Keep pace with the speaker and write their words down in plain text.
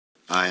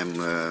I am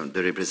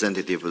the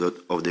representative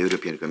of the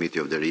European Committee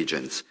of the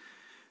Regions.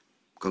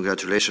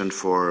 Congratulations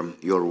for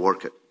your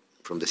work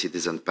from the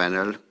Citizen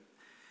Panel,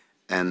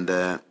 and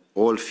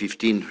all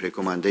 15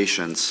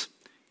 recommendations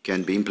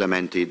can be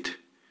implemented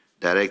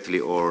directly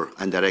or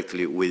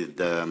indirectly with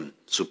the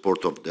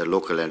support of the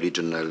local and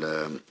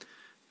regional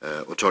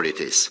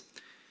authorities.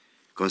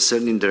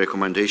 Concerning the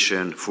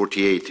recommendation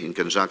 48 in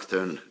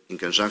conjunction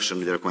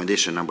with the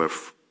recommendation number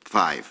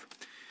 5,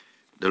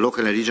 the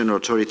local and regional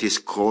authorities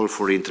call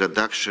for the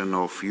introduction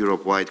of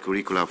Europe-wide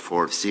curricula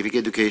for civic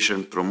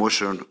education,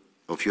 promotion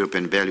of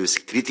European values,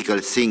 critical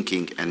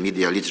thinking and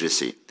media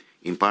literacy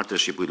in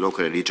partnership with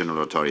local and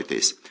regional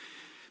authorities.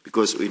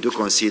 Because we do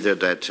consider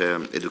that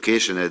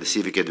education and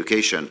civic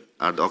education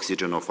are the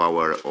oxygen of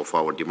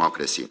our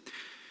democracy.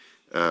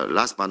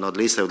 Last but not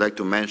least, I would like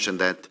to mention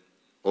that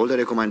all the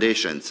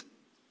recommendations,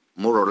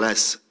 more or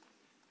less,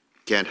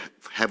 can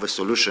have a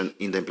solution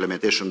in the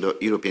implementation of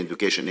the European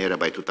education era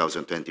by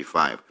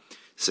 2025.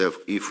 So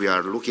if we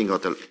are looking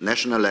at a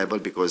national level,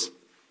 because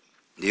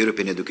the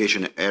European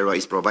education era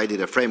is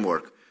provided a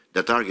framework,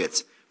 the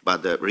targets,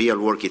 but the real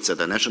work is at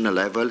the national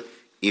level.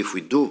 If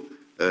we do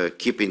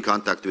keep in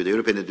contact with the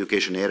European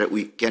education era,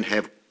 we can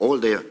have all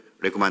the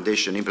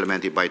recommendations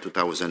implemented by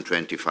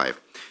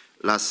 2025.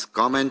 Last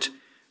comment.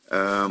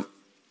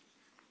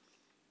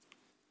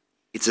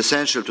 It's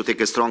essential to take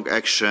a strong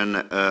action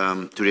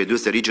to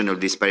reduce the regional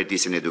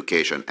disparities in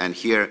education. And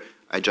here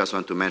I just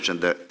want to mention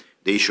the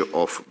issue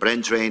of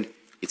brain drain.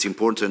 It's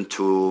important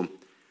to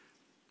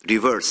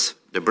reverse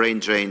the brain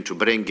drain to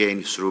brain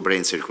gain through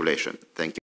brain circulation. Thank you.